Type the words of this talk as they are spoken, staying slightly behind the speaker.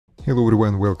Hello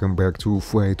everyone, welcome back to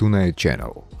Fight Tonight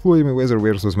channel. Floyd Mayweather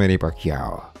vs Manny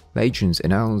Pacquiao. Legends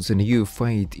announce a new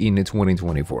fight in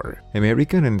 2024.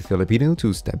 American and Filipino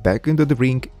to step back into the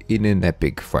ring in an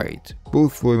epic fight.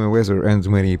 Both Floyd Mayweather and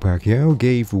Manny Pacquiao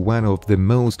gave one of the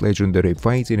most legendary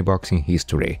fights in boxing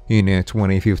history in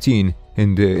 2015,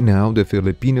 and now the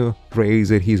Filipino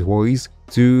raised his voice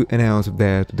to announce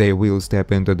that they will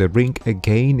step into the ring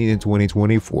again in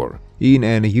 2024 in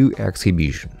a new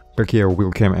exhibition. Pacquiao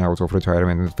will come out of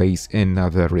retirement and face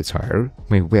another retired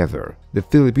Mayweather. The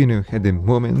Filipino had a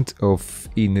moment of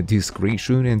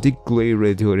indiscretion and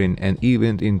declared during an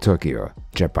event in Tokyo,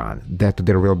 Japan, that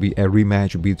there will be a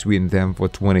rematch between them for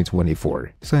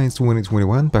 2024. Since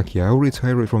 2021, Pacquiao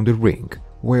retired from the ring,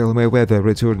 while Mayweather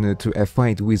returned to a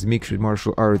fight with mixed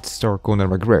martial arts star Conor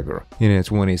McGregor in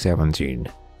 2017.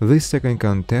 This second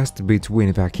contest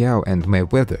between Pacquiao and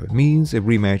Mayweather means a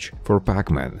rematch for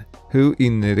Pac-Man, who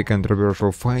in the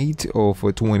controversial fight of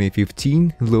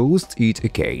 2015 lost it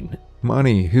again.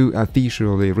 Manny, who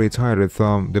officially retired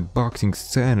from the boxing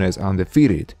scene as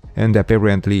undefeated, and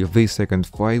apparently this second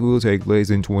fight will take place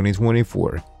in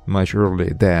 2024, much earlier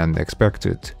than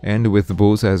expected, and with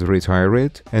both as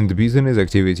retired and business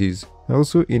activities.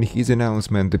 Also, in his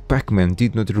announcement, the Pac-Man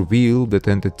did not reveal the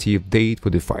tentative date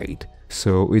for the fight,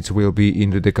 so it will be in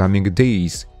the coming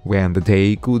days when the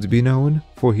day could be known.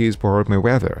 For his part,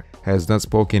 Mayweather has not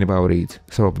spoken about it,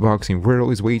 so the boxing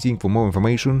world is waiting for more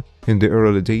information in the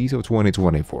early days of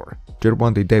 2024.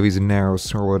 Gervonta is now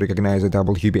sole recognized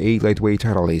WBA lightweight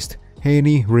titleist.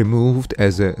 Haney removed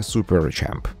as a super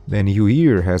champ. The new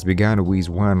year has begun with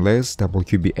one less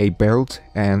WBA belt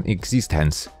in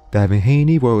existence. Devin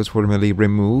Haney was formally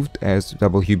removed as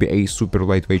WBA super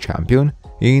lightweight champion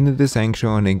in the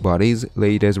sanctioning body's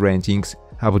latest rankings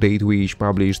update, which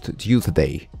published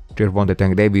Tuesday.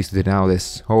 Gervonta is now the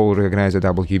sole recognized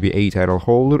WBA title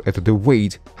holder at the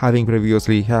weight, having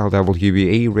previously held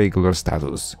WBA regular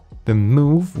status. The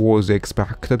move was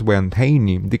expected when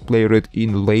Haney declared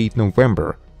in late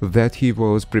November that he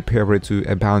was prepared to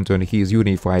abandon his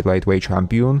unified lightweight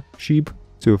championship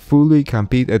to fully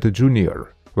compete at the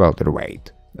junior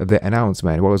welterweight. The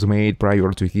announcement was made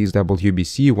prior to his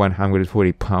WBC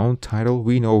 140-pound title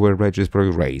win over Regis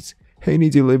Prograis. Haney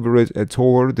delivered a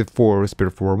tour de force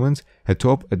performance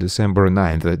atop a December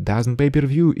 9th dozen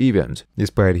pay-per-view event.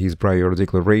 Despite his prior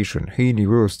declaration, Haney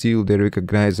was still the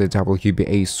recognized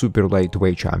WBA super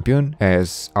lightweight champion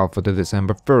as of the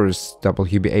December 1st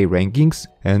WBA rankings,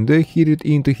 and headed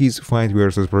into his fight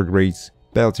versus Prograis.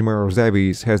 Baltimore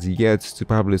Davis has yet to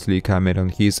publicly comment on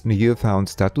his newfound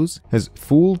status as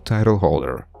full title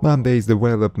holder. Monday's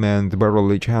development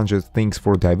barely changes things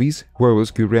for Davis,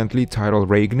 whose currently title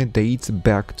reign dates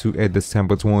back to a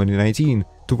December 2019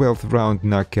 12th round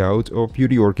knockout of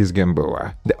Yuriorkis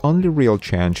Gamboa. The only real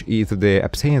change is the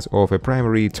absence of a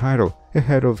primary title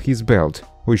ahead of his belt,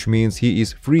 which means he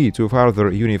is free to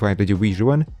further unify the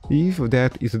division if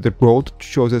that is the road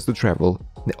chooses to travel.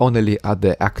 The only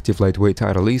other active lightweight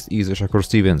titleist is Shakur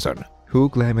Stevenson, who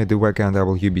claimed the vacant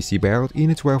WBC belt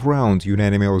in a 12-round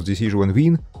unanimous decision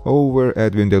win over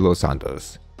Edwin De Los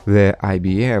Santos. The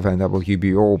IBF and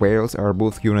WBO belts are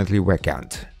both currently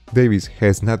vacant. Davis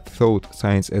has not fought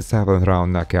since a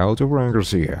 7th-round knockout over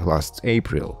Garcia last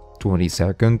April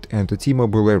 22nd at the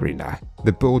T-Mobile Arena.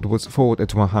 The bout was fought at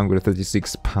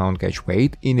 136-pound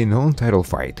catchweight in a non-title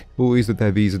fight, with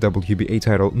Davis' WBA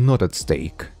title not at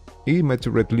stake. It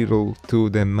mattered little to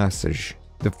the message.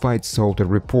 The fight sold a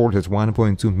reported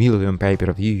 1.2 million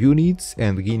pay-per-view units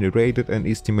and generated an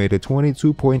estimated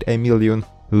 22.8 million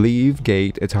live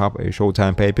gate atop a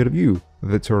Showtime pay-per-view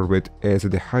that served as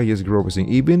the highest grossing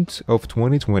event of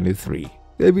 2023.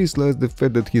 Davis last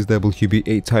defended his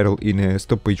WBA title in a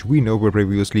stoppage win over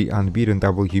previously unbeaten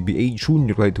WBA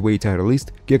junior lightweight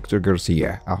titleist Hector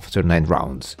Garcia after 9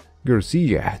 rounds.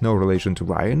 Garcia, no relation to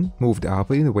Ryan, moved up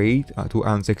in weight to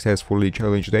unsuccessfully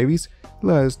challenge Davis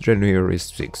last January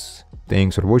 6.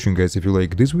 Thanks for watching guys. If you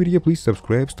like this video, please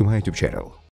subscribe to my YouTube channel.